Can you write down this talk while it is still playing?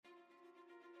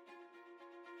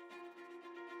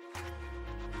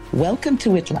Welcome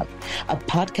to With Love, a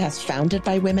podcast founded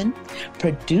by women,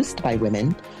 produced by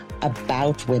women,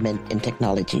 about women in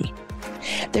technology.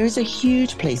 There is a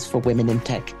huge place for women in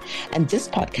tech, and this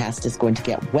podcast is going to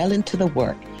get well into the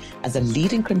work as a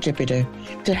leading contributor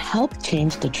to help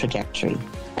change the trajectory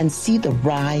and see the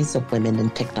rise of women in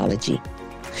technology.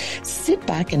 Sit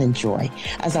back and enjoy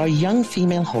as our young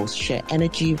female hosts share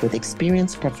energy with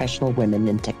experienced professional women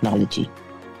in technology.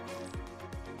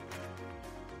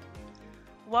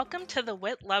 Welcome to the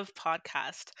With Love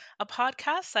podcast, a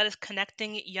podcast that is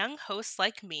connecting young hosts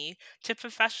like me to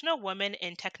professional women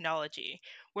in technology,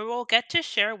 where we'll get to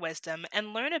share wisdom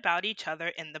and learn about each other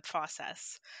in the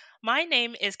process. My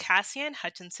name is Cassian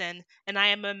Hutchinson, and I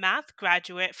am a math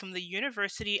graduate from the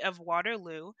University of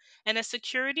Waterloo and a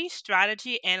security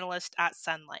strategy analyst at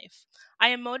Sun Life. I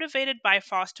am motivated by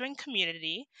fostering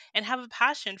community and have a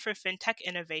passion for fintech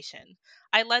innovation.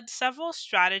 I led several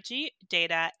strategy,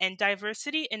 data, and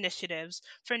diversity initiatives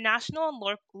for national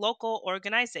and local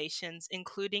organizations,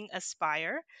 including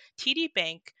Aspire, TD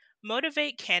Bank,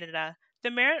 Motivate Canada, the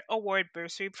Merit Award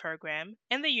Bursary Program,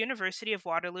 and the University of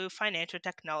Waterloo Financial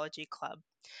Technology Club.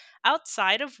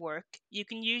 Outside of work, you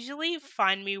can usually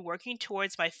find me working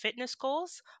towards my fitness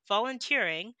goals,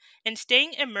 volunteering, and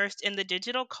staying immersed in the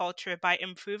digital culture by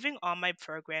improving on my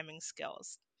programming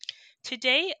skills.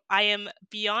 Today, I am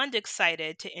beyond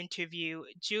excited to interview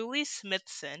Julie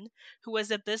Smithson, who is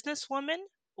a businesswoman,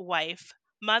 wife,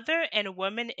 mother, and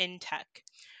woman in tech.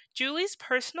 Julie's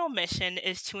personal mission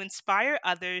is to inspire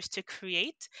others to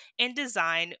create and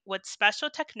design with special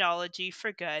technology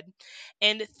for good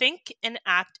and think and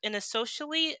act in a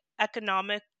socially,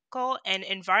 economical, and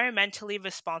environmentally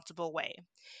responsible way.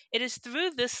 It is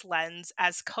through this lens,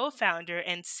 as co founder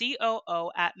and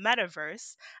COO at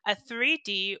MetaVRse, a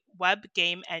 3D web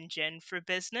game engine for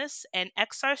business, and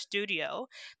XR Studio,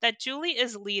 that Julie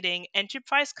is leading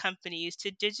enterprise companies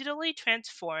to digitally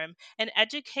transform and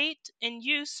educate and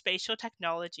use spatial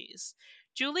technologies.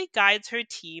 Julie guides her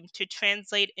team to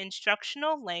translate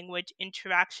instructional language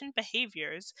interaction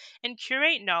behaviors and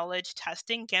curate knowledge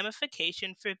testing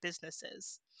gamification for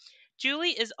businesses.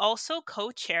 Julie is also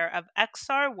co-chair of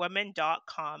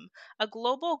xrwomen.com, a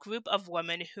global group of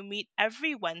women who meet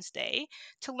every Wednesday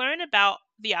to learn about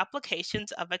the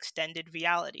applications of extended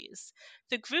realities.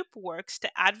 The group works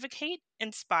to advocate,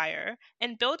 inspire,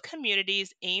 and build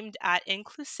communities aimed at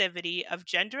inclusivity of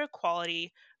gender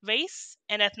equality, race,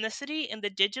 and ethnicity in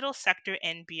the digital sector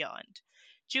and beyond.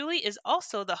 Julie is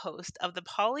also the host of the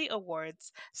Poly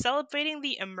Awards, celebrating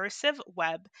the immersive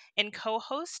web, and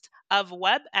co-host of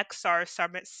WebXR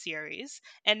Summit Series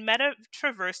and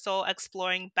MetaVRseal,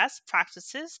 exploring best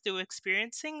practices through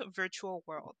experiencing virtual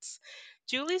worlds.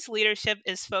 Julie's leadership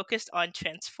is focused on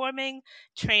transforming,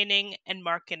 training, and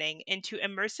marketing into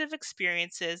immersive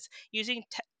experiences using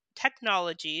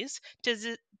technologies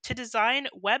to design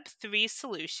Web3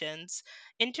 solutions,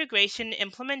 integration,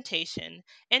 implementation,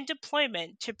 and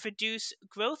deployment to produce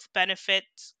growth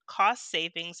benefits, cost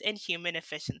savings, and human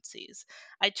efficiencies.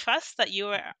 I trust that you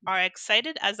are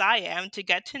excited as I am to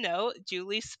get to know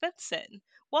Julie Smithson.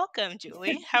 Welcome,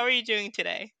 Julie. How are you doing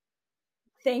today?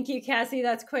 Thank you, Cassie.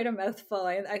 That's quite a mouthful.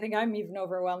 I think I'm even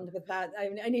overwhelmed with that.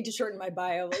 I need to shorten my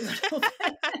bio a little bit.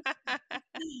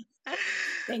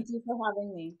 Thank you for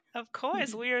having me. Of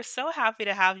course. We are so happy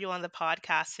to have you on the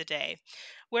podcast today.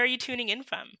 Where are you tuning in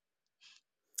from?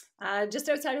 Just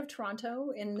outside of Toronto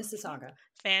in Mississauga.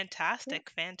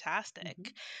 Fantastic, fantastic.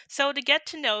 Mm-hmm. So to get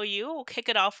to know you, we'll kick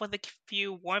it off with a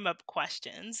few warm-up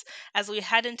questions. As we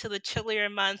head into the chillier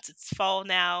months, it's fall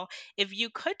now. If you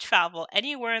could travel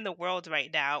anywhere in the world right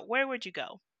now, where would you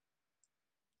go?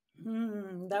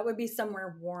 That would be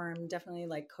somewhere warm, definitely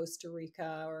like Costa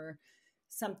Rica or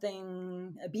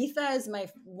something. Ibiza is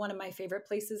one of my favorite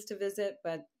places to visit,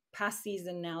 but past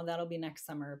season now, that'll be next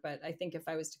summer. But I think if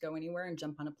I was to go anywhere and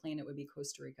jump on a plane, it would be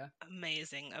Costa Rica.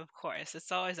 Amazing, of course.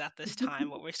 It's always at this time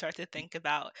where we start to think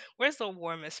about where's the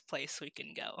warmest place we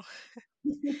can go.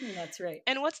 That's right.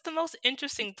 And what's the most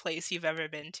interesting place you've ever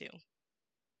been to?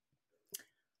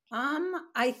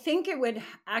 I think it would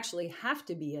actually have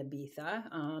to be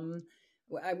Ibiza.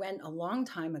 I went a long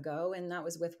time ago, and that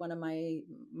was with one of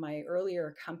my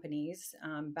earlier companies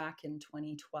back in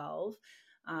 2012.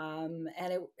 And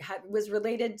it was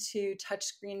related to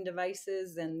touchscreen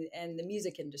devices and the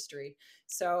music industry.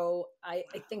 So I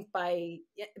think by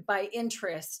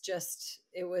interest, just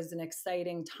it was an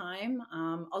exciting time.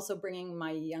 Also bringing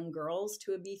my young girls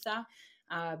to Ibiza.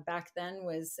 Back then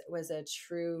was a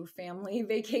true family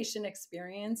vacation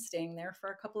experience, staying there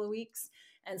for a couple of weeks,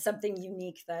 and something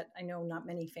unique that I know not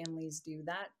many families do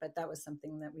that, but that was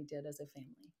something that we did as a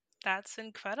family. That's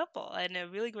incredible and a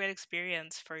really great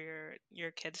experience for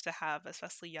your kids to have,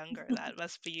 especially younger. That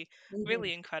must be Mhm.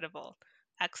 really incredible.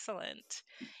 Excellent.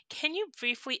 Can you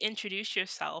briefly introduce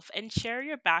yourself and share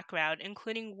your background,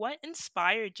 including what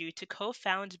inspired you to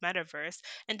co-found MetaVRse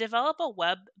and develop a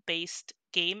web-based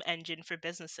game engine for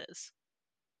businesses?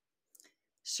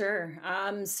 Sure.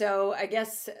 So I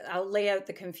guess I'll lay out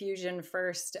the confusion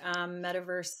first.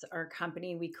 MetaVRse, our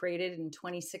company, we created in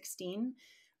 2016,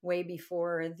 way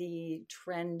before the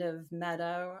trend of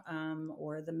Meta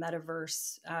or the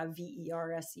MetaVRse,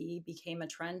 VERSE, became a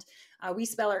trend. We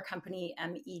spell our company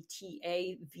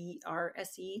METAVRSE.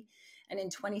 And in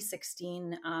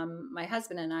 2016, my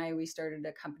husband and I, we started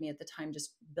a company at the time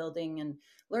just building and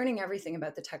learning everything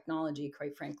about the technology,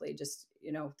 quite frankly. Just,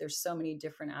 there's so many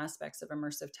different aspects of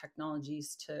immersive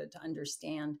technologies to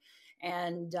understand.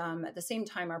 And at the same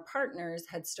time, our partners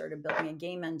had started building a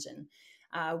game engine.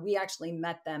 We actually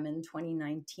met them in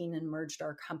 2019 and merged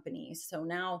our companies. So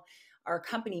now our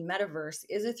company MetaVRse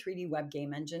is a 3D web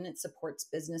game engine. It supports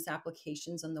business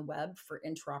applications on the web for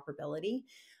interoperability.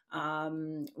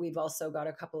 We've also got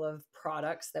a couple of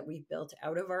products that we've built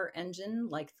out of our engine,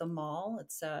 like the mall.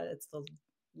 It's the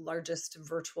largest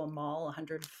virtual mall,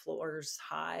 100 floors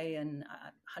high and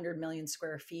 100 million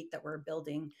square feet that we're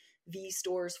building V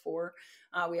stores for.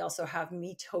 We also have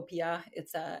Metopia.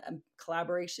 It's a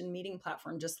collaboration meeting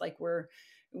platform, just like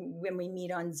when we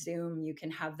meet on Zoom, you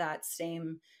can have that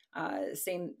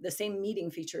the same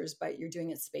meeting features, but you're doing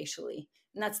it spatially.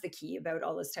 And that's the key about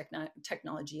all this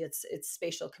technology. It's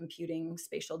spatial computing,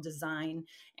 spatial design,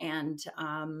 and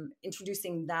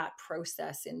introducing that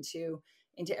process into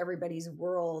everybody's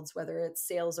worlds, whether it's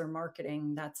sales or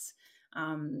marketing. That's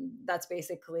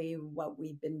basically what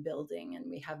we've been building,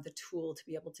 and we have the tool to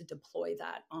be able to deploy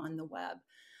that on the web.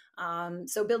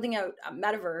 So building out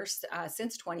MetaVRse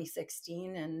since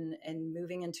 2016 and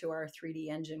moving into our 3D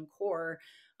engine core.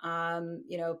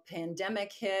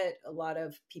 Pandemic hit, a lot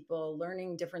of people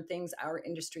learning different things. Our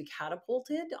industry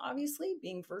catapulted, obviously,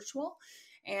 being virtual.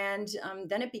 And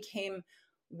then it became,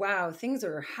 wow, things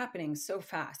are happening so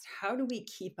fast. How do we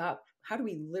keep up? How do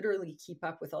we literally keep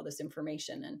up with all this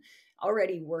information? And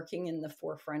already working in the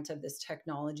forefront of this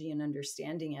technology and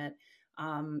understanding it,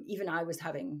 even I was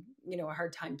having, a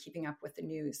hard time keeping up with the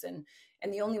news. And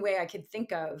the only way I could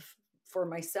think of for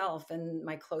myself and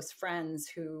my close friends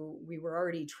who we were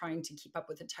already trying to keep up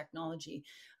with the technology,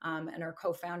 and our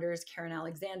co-founders, Karen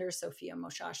Alexander, Sophia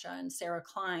Moshasha, and Sarah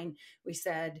Klein, we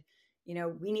said,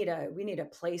 we need a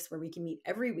place where we can meet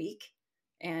every week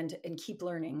and keep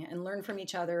learning and learn from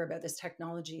each other about this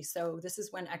technology. So this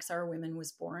is when XR Women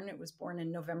was born. It was born in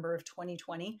November of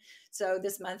 2020. So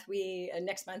next month, we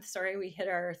hit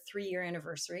our 3-year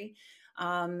anniversary.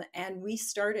 And we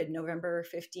started November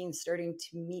 15th, starting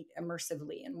to meet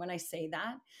immersively. And when I say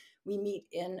that, we meet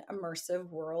in immersive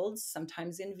worlds,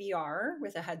 sometimes in VR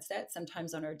with a headset,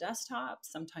 sometimes on our desktop,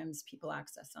 sometimes people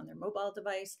access on their mobile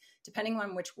device, depending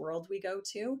on which world we go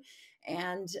to.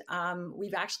 And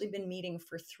we've actually been meeting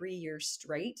for 3 years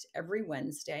straight every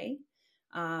Wednesday.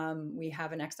 We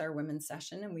have an XR Women's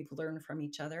session and we've learned from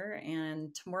each other.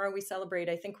 And tomorrow we celebrate,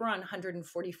 I think we're on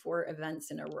 144 events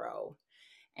in a row.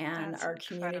 And That's our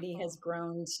community has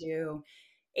incredible. grown to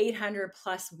 800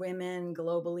 plus women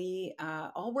globally,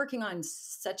 all working on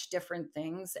such different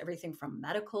things, everything from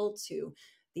medical to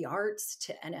the arts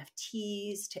to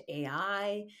NFTs to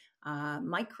AI,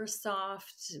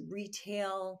 Microsoft,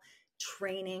 retail,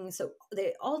 training. So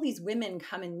all these women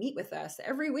come and meet with us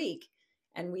every week,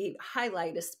 and we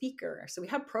highlight a speaker. So we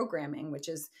have programming, which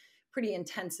is pretty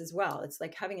intense as well. It's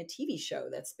like having a TV show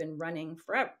that's been running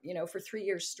forever, for 3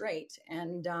 years straight.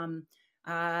 And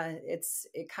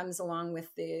it comes along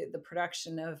with the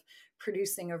production of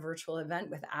producing a virtual event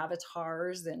with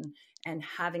avatars and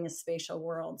having a spatial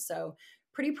world. So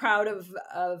pretty proud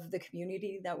of the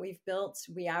community that we've built.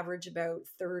 We average about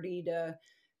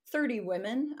 30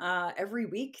 women every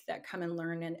week that come and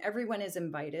learn, and everyone is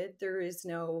invited. There is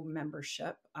no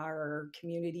membership. Our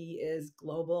community is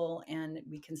global, and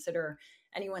we consider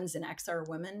anyone's an XR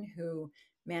woman who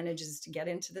manages to get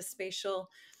into the spatial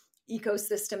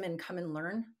ecosystem and come and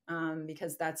learn,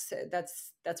 because that's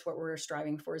what we're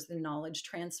striving for, is the knowledge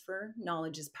transfer.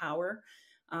 Knowledge is power.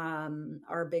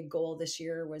 Our big goal this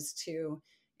year was to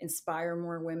inspire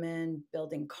more women,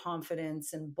 building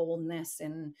confidence and boldness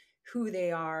in who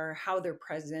they are, how they're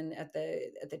present at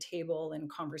the table and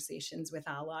conversations with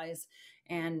allies,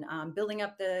 and building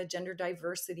up the gender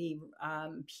diversity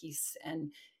piece,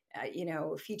 and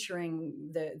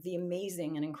featuring the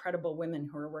amazing and incredible women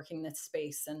who are working in this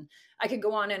space. And I could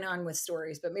go on and on with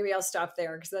stories, but maybe I'll stop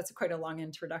there because that's quite a long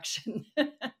introduction.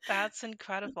 That's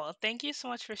incredible. Thank you so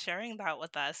much for sharing that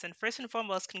with us. And first and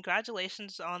foremost,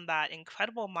 congratulations on that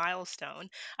incredible milestone.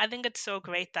 I think it's so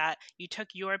great that you took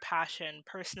your passion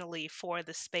personally for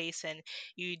the space and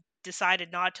you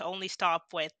decided not to only stop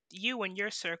with you and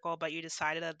your circle, but you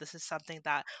decided that this is something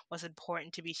that was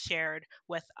important to be shared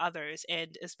with others.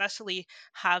 And especially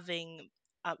having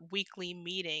weekly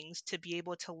meetings to be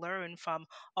able to learn from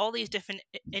all these different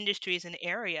industries and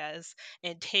areas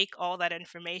and take all that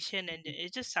information, and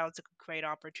it just sounds like a great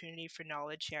opportunity for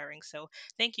knowledge sharing. So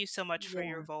thank you so much for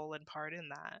your Yeah. role and part in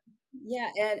that.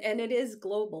 Yeah, and it is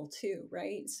global too,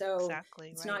 right? So Exactly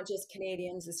it's right. not just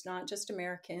Canadians, it's not just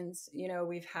Americans. You know,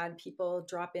 we've had people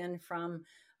drop in from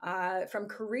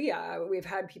Korea. We've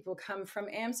had people come from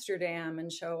Amsterdam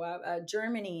and show up,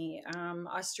 Germany,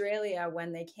 Australia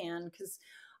when they can, because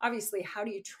obviously, how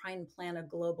do you try and plan a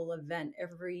global event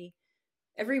every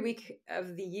week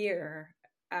of the year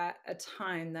at a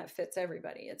time that fits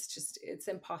everybody? It's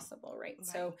impossible, right?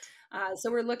 So Right.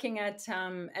 so we're looking at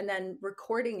and then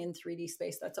recording in 3D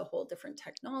space. That's a whole different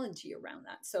technology around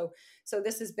that. So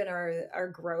this has been our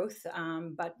growth,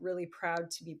 but really proud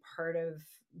to be part of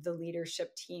the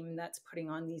leadership team that's putting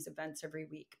on these events every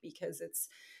week, because it's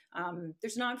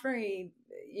there's not very,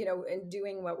 in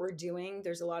doing what we're doing,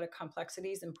 there's a lot of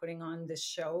complexities in putting on this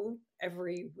show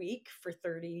every week for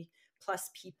 30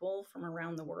 plus people from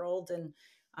around the world. And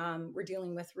we're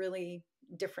dealing with really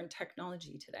different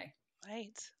technology today.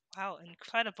 Right. Wow,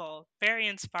 incredible. Very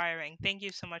inspiring. Thank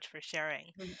you so much for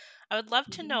sharing. I would love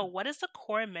to know, Mhm. what is the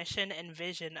core mission and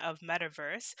vision of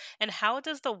MetaVRse, and how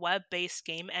does the web-based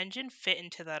game engine fit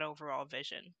into that overall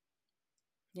vision?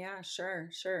 Yeah, sure,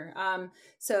 sure.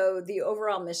 So the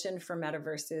overall mission for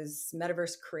Metaverse is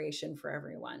Metaverse creation for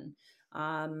everyone.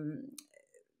 Um,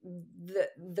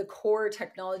 the core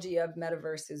technology of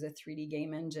Metaverse is a 3D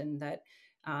game engine that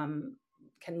um,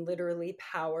 can literally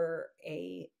power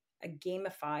a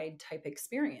gamified type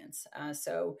experience.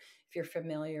 So if you're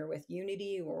familiar with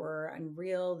Unity or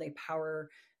Unreal, they power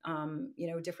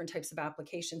different types of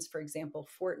applications. For example,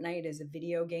 Fortnite is a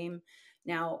video game.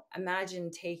 Now imagine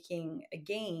taking a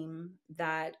game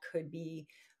that could be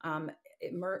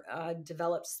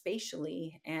developed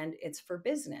spatially, and it's for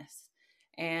business,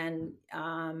 and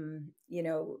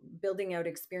building out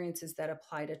experiences that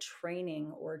apply to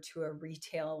training or to a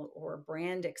retail or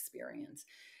brand experience,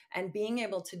 and being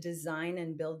able to design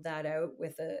and build that out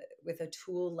with a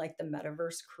tool like the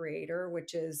Metaverse Creator,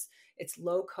 which is, it's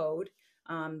low code.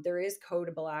 There is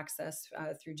codable access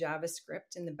through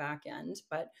JavaScript in the back end,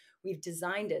 but we've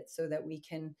designed it so that we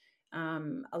can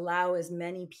allow as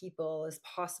many people as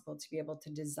possible to be able to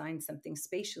design something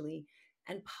spatially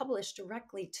and publish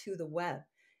directly to the web.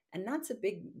 And that's a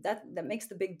big, that makes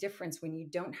the big difference when you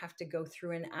don't have to go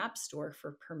through an app store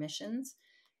for permissions,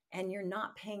 and you're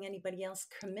not paying anybody else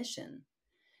commission.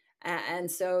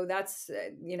 And so that's,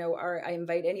 I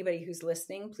invite anybody who's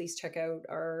listening, please check out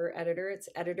our editor. It's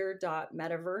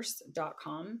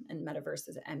editor.metaverse.com, and metaverse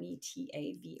is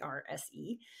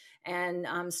METAVRSE,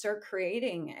 and start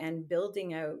creating and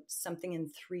building out something in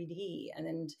 3D. And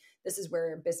then this is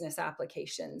where business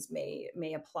applications may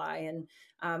apply. And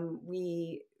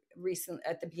we recently,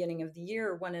 at the beginning of the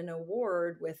year, won an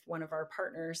award with one of our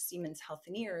partners, Siemens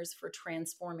Healthineers, for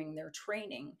transforming their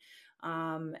training.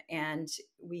 And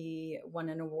we won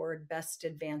an award, Best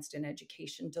Advanced in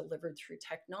Education Delivered Through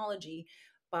Technology,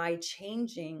 by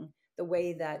changing the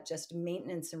way that just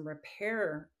maintenance and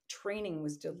repair training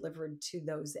was delivered to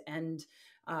those end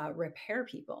repair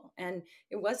people. And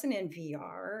it wasn't in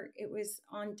VR, it was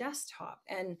on desktop.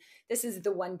 And this is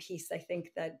the one piece I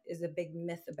think that is a big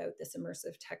myth about this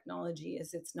immersive technology,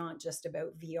 is it's not just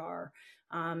about VR.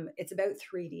 It's about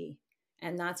 3D,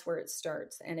 and that's where it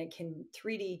starts. And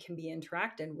 3D can be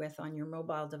interacted with on your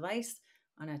mobile device,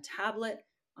 on a tablet,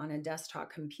 on a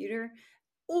desktop computer,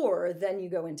 or then you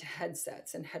go into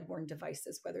headsets and head-worn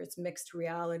devices, whether it's mixed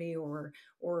reality or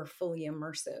fully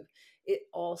immersive. It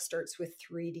all starts with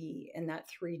 3D and that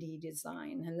 3D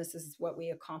design. And this is what we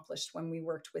accomplished when we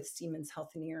worked with Siemens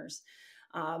Healthineers.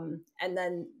 And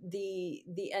then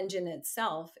the engine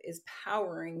itself is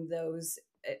powering those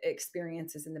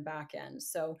experiences in the back end.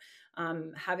 So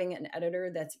having an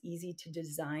editor that's easy to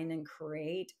design and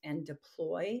create and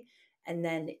deploy, and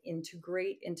then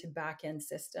integrate into back end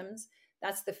systems,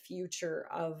 that's the future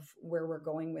of where we're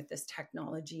going with this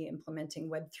technology, implementing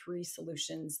Web3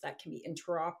 solutions that can be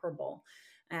interoperable.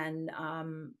 And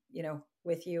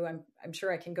with you. I'm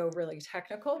sure I can go really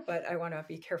technical, but I want to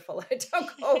be careful I don't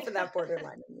go over that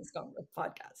borderline in this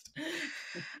podcast.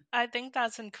 I think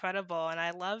that's incredible, and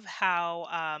I love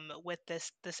how with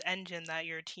this engine that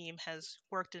your team has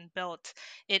worked and built,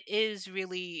 it is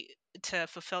really to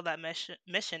fulfill that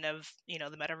mission of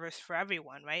the metaverse for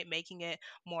everyone, right? Making it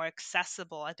more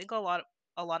accessible. I think a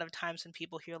lot of times when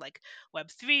people hear like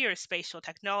Web3 or spatial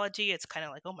technology, it's kind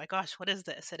of like, oh my gosh, what is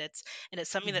this? And it's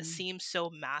something that Mm-hmm. seems so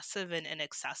massive and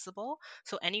accessible.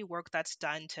 So any work that's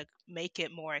done to make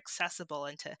it more accessible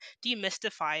and to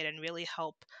demystify it and really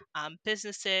help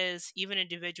businesses, even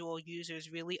individual users,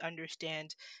 really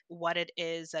understand what it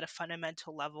is at a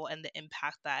fundamental level and the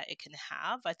impact that it can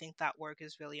have. I think that work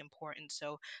is really important.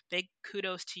 So, big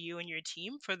kudos to you and your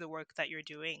team for the work that you're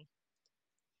doing.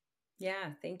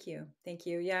 Yeah, thank you. Thank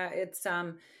you. Yeah, it's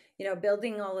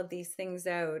building all of these things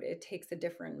out, it takes a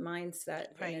different mindset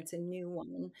and Right. it's a new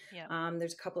one. Yeah.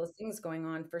 There's a couple of things going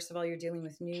on. First of all, you're dealing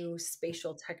with new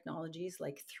spatial technologies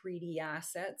like 3D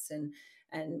assets, and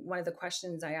one of the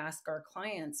questions I ask our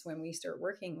clients when we start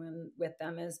working with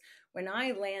them is, when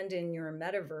I land in your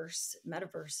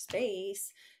metaverse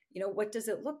space, what does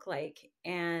it look like?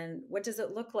 And what does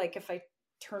it look like if I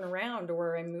turn around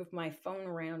or I move my phone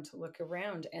around to look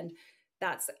around? And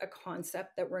that's a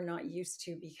concept that we're not used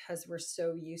to because we're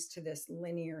so used to this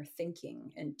linear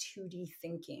thinking and 2D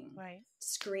thinking, Right.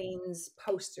 screens,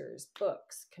 posters,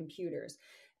 books, computers.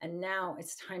 And now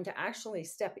it's time to actually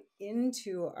step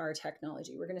into our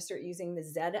technology. We're going to start using the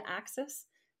Z axis.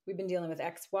 We've been dealing with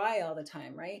XY all the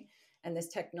time, right? And this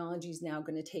technology is now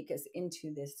going to take us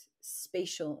into this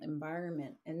spatial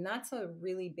environment. And that's a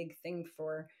really big thing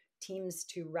for teams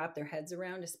to wrap their heads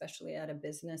around, especially at a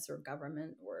business or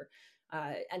government or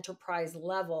enterprise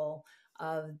level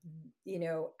of,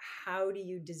 how do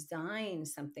you design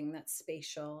something that's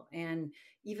spatial? And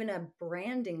even a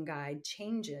branding guide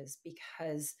changes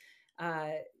because,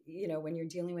 when you're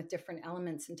dealing with different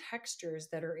elements and textures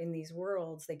that are in these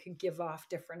worlds, they could give off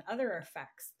different other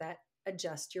effects that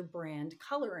adjust your brand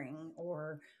coloring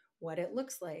or what it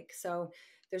looks like. So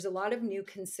there's a lot of new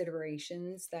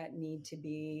considerations that need to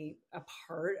be a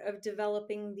part of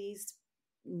developing these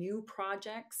new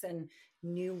projects and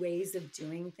new ways of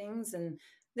doing things. And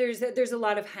there's a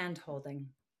lot of hand holding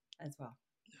as well.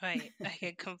 Right. I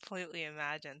can completely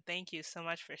imagine. Thank you so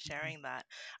much for sharing that.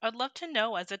 I'd love to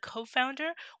know, as a co founder,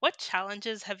 what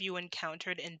challenges have you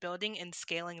encountered in building and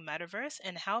scaling Metaverse,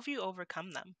 and how have you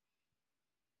overcome them?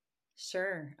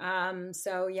 Sure.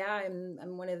 So yeah,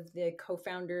 I'm one of the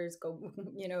co-founders. Go,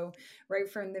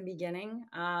 right from the beginning.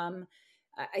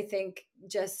 I think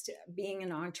just being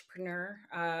an entrepreneur,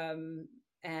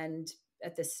 and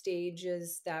at the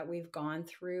stages that we've gone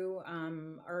through,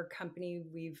 our company,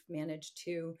 we've managed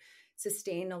to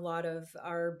sustain a lot of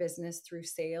our business through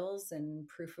sales and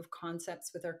proof of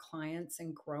concepts with our clients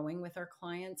and growing with our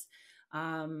clients.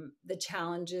 The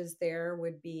challenges there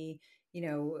would be,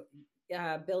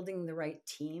 building the right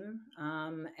team.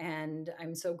 And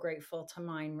I'm so grateful to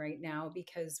mine right now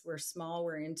because we're small,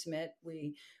 we're intimate,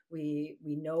 we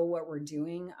know what we're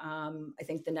doing. I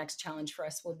think the next challenge for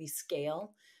us will be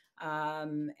scale.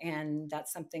 And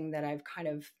that's something that I've kind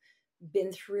of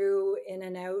been through in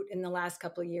and out in the last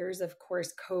couple of years. Of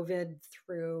course, COVID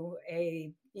threw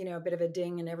a bit of a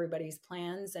ding in everybody's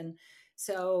plans. And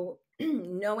so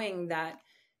knowing that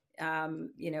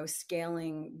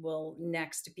scaling will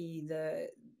next be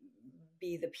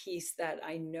the piece that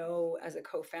I know as a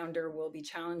co-founder will be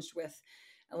challenged with,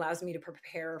 allows me to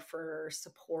prepare for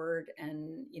support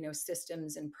and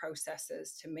systems and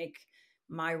processes to make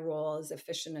my role as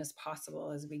efficient as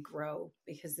possible as we grow,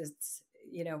 because it's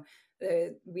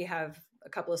we have a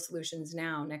couple of solutions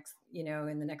now. Next,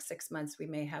 in the next 6 months we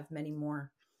may have many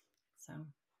more. So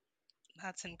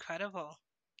That's incredible.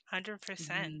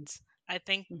 mhm, 100%. I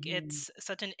think mhm. it's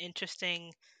such an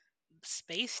interesting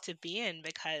space to be in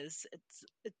because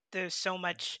there's so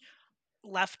much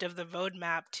left of the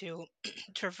roadmap to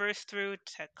traverse through,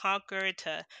 to conquer,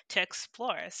 to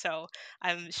explore. So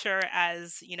I'm sure,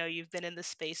 as you've been in the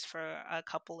space for a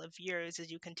couple of years, as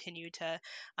you continue to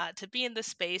be in the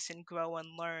space and grow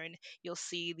and learn, you'll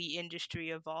see the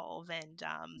industry evolve, and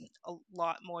a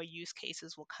lot more use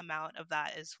cases will come out of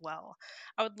that as well.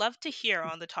 I would love to hear,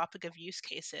 on the topic of use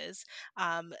cases,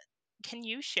 um, can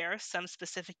you share some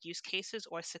specific use cases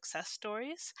or success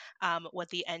stories with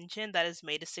the engine that has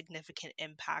made a significant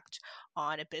impact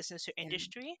on a business or Yeah.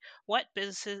 industry? What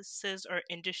businesses or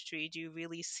industry do you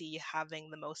really see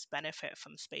having the most benefit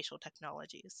from spatial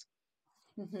technologies?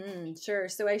 Sure.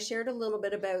 So I shared a little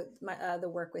bit about the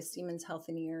work with Siemens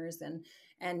Healthineers,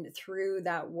 and through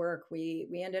that work,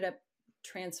 we ended up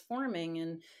transforming,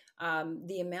 and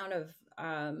the amount of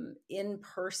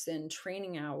in-person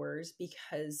training hours,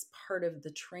 because part of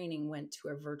the training went to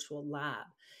a virtual lab.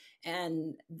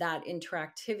 And that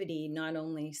interactivity not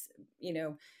only, you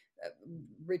know, uh,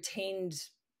 retained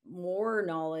more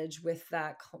knowledge with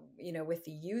that, with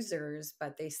the users,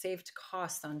 but they saved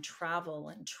costs on travel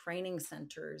and training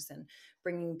centers and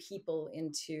bringing people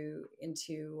into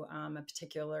a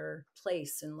particular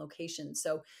place and location.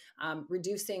 So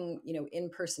reducing,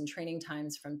 in-person training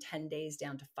times from 10 days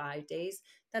down to 5 days,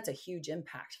 that's a huge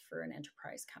impact for an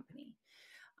enterprise company.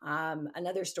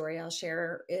 Another story I'll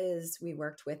share is we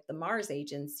worked with the Mars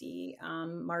agency,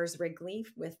 Mars Wrigley,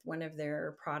 with one of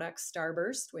their products,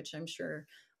 Starburst, which I'm sure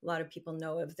a lot of people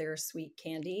know of their sweet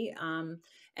candy.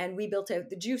 And we built out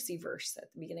the Juicyverse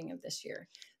at the beginning of this year.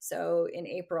 So in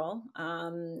April,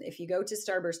 if you go to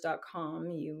starburst.com,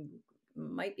 you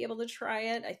might be able to try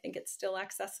it. I think it's still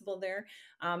accessible there.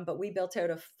 But we built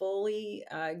out a fully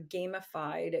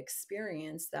gamified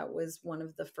experience that was one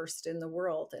of the first in the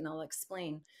world, and I'll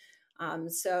explain.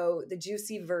 So the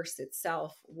Juicyverse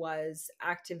itself was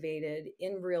activated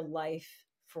in real life,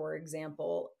 for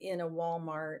example, in a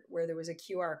Walmart where there was a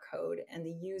QR code, and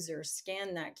the user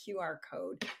scanned that QR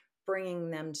code, bringing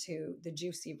them to the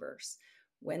Juicyverse.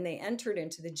 When they entered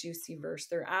into the Juicyverse,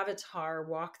 their avatar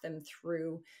walked them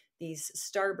through these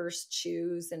Starburst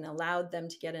chews and allowed them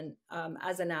to get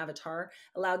as an avatar,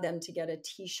 allowed them to get a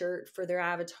t-shirt for their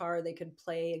avatar. They could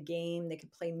play a game, they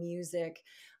could play music.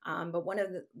 But one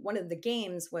of the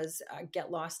games was Get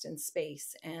Lost in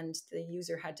Space, and the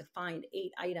user had to find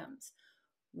 8 items.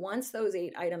 Once those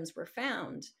 8 items were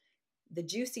found, the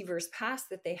Juicyverse pass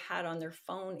that they had on their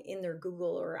phone in their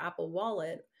Google or Apple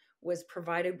wallet was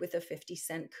provided with a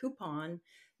 50-cent coupon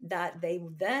that they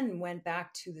then went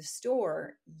back to the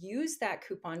store, used that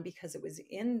coupon because it was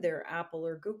in their Apple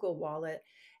or Google wallet,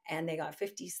 and they got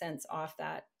 50 cents off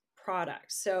that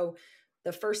product. So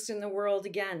the first in the world,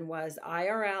 again, was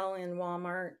IRL in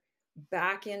Walmart,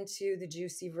 back into the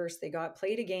Juicyverse. They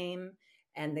played a game,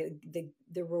 and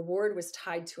the reward was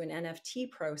tied to an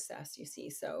NFT process, you see.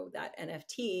 So that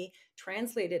NFT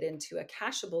translated into a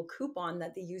cashable coupon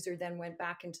that the user then went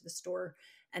back into the store,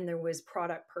 and there was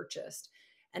product purchased.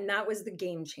 And that was the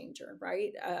game changer,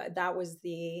 right? That was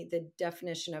the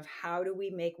definition of how do we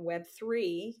make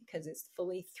Web3, because it's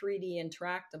fully 3D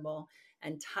interactable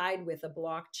and tied with a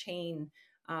blockchain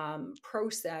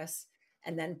process,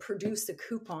 and then produce a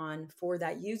coupon for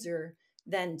that user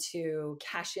then to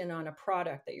cash in on a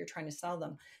product that you're trying to sell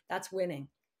them. That's winning,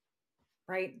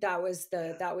 right? That was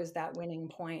that winning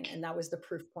point, and that was the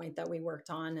proof point that we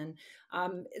worked on. And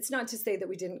it's not to say that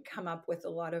we didn't come up with a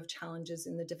lot of challenges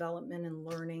in the development and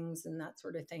learnings and that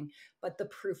sort of thing, but the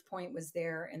proof point was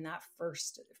there in that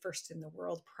first in the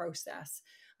world process.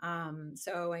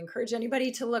 So I encourage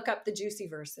anybody to look up the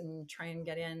Juicyverse and try and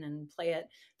get in and play it.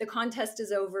 The contest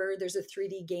is over. There's a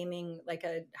 3D gaming, like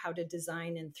a how to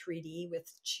design in 3D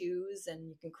with chews, and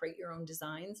you can create your own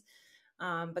designs.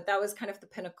 But that was kind of the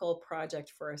pinnacle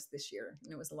project for us this year,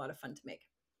 and it was a lot of fun to make.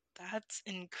 That's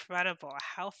incredible.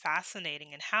 How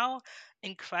fascinating, and how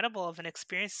incredible of an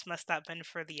experience must that have been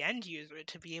for the end user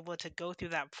to be able to go through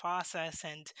that process.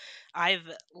 And I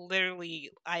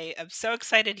am so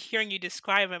excited hearing you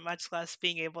describe it, much less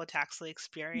being able to actually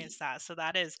experience that. So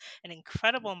that is an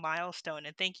incredible milestone.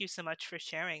 And thank you so much for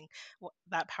sharing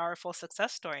that powerful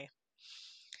success story.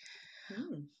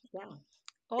 Yeah.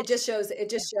 Well, It just shows,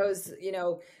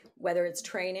 whether it's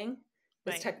training,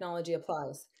 this right. technology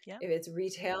applies. Yeah. If it's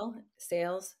retail,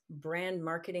 sales, brand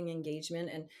marketing engagement,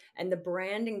 and the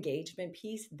brand engagement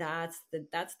piece, that's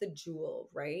the jewel,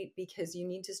 right? Because you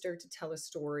need to start to tell a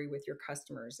story with your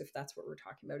customers, if that's what we're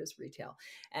talking about is retail.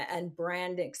 And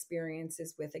brand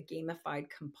experiences with a gamified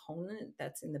component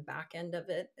that's in the back end of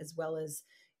it, as well as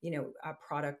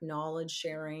product knowledge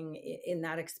sharing in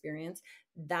that experience.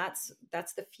 That's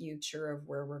the future of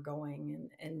where we're going,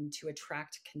 and to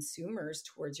attract consumers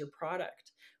towards your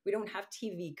product. We don't have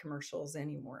TV commercials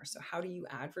anymore, so how do you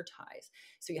advertise?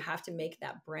 So you have to make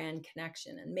that brand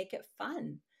connection and make it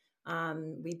fun.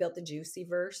 We built the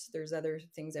Juicyverse. There's other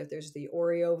things out there's the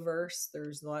Oreoverse.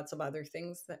 There's lots of other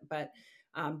things but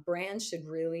brands should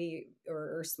really,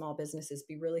 or small businesses,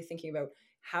 be really thinking about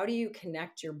how do you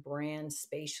connect your brand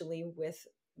spatially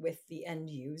with the end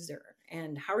user,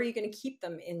 and how are you going to keep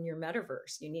them in your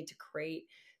metaverse? You need to create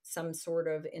some sort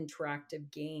of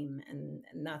interactive game, and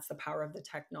that's the power of the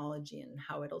technology and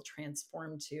how it'll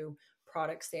transform to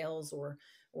product sales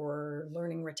or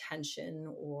learning retention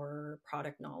or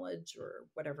product knowledge or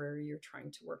whatever you're trying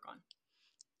to work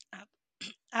on.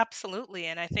 Absolutely.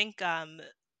 And I think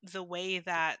the way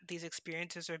that these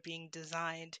experiences are being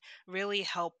designed really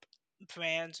help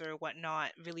brands or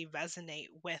whatnot really resonate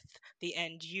with the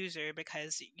end user,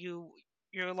 because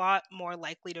you're a lot more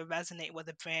likely to resonate with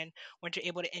a brand when you're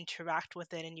able to interact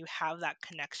with it and you have that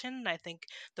connection. And I think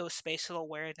those spatial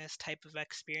awareness type of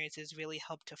experiences really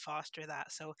help to foster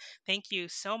that. So thank you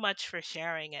so much for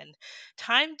sharing. And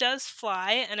time does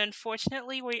fly, and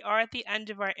unfortunately we are at the end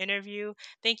of our interview.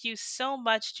 Thank you so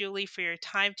much, Julie, for your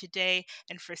time today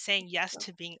and for saying yes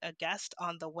to being a guest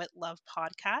on the Wit Love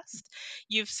podcast.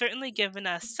 You've certainly given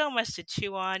us so much to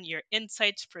chew on. Your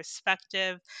insights,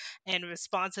 perspective, and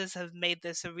responses have made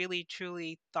this a really,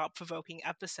 truly thought-provoking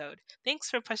episode.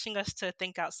 Thanks for pushing us to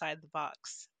think outside the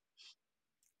box.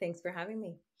 Thanks for having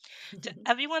me. To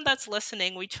everyone that's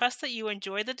listening, we trust that you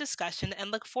enjoy the discussion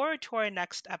and look forward to our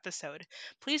next episode.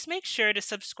 Please make sure to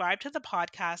subscribe to the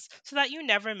podcast so that you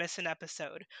never miss an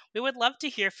episode. We would love to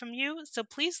hear from you, so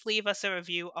please leave us a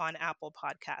review on Apple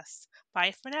Podcasts.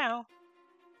 Bye for now.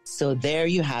 So there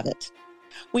you have it.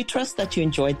 We trust that you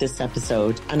enjoyed this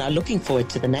episode and are looking forward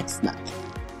to the next month.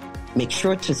 Make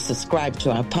sure to subscribe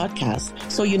to our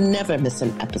podcast so you never miss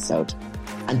an episode.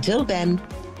 Until then,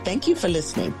 thank you for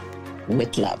listening.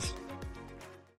 With love.